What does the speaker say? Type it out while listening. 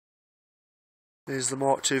Here's the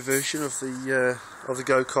Mark II version of the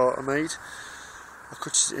go-kart I made. I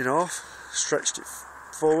cut it in half, stretched it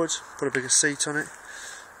forward, put a bigger seat on it,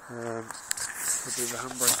 put a bit of a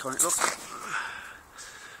handbrake on it, look.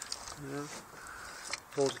 Yeah.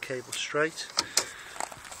 Hold the cable straight.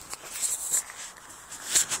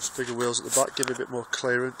 Just bigger wheels at the back, give it a bit more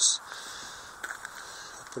clearance.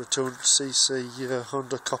 Put a 200cc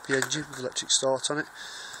Honda copy engine with electric start on it.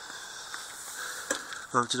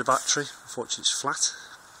 Mounted a battery, unfortunately it's flat.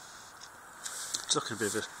 It's looking a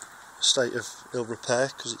bit of a state of ill repair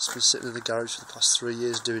because it's been sitting in the garage for the past 3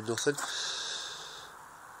 years doing nothing.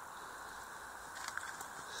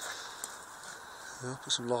 Yeah,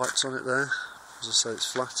 put some lights on it there, as I say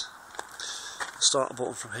it's flat. Start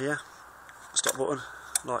button from here, stop button,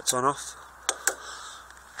 lights on off.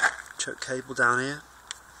 Choke cable down here.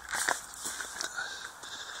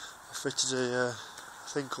 I fitted a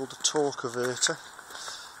thing called the Torque A Verta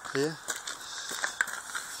here,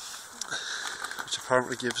 which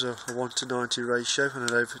apparently gives a 1:90 ratio and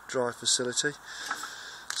an overdrive facility.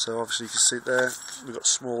 So obviously you can see there we've got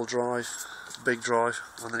small drive, big drive,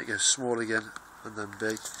 and then it goes small again and then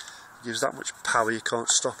big. It gives that much power you can't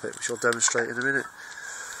stop it, which I'll demonstrate in a minute.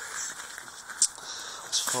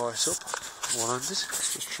 Let's fire it up one-handed,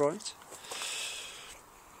 let's just try it.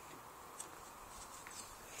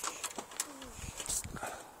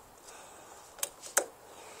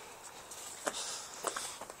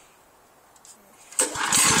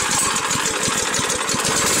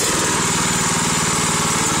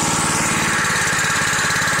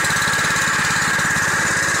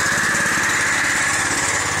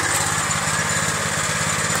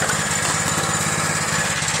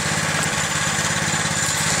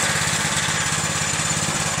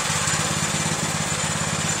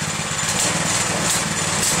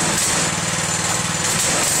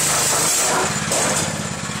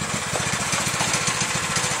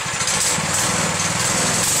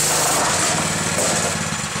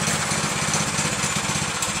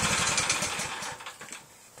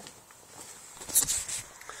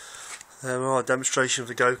 There we are, a demonstration of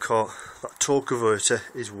the go-kart. That Torque A Verta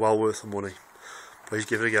is well worth the money. Please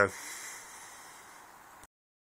give it a go.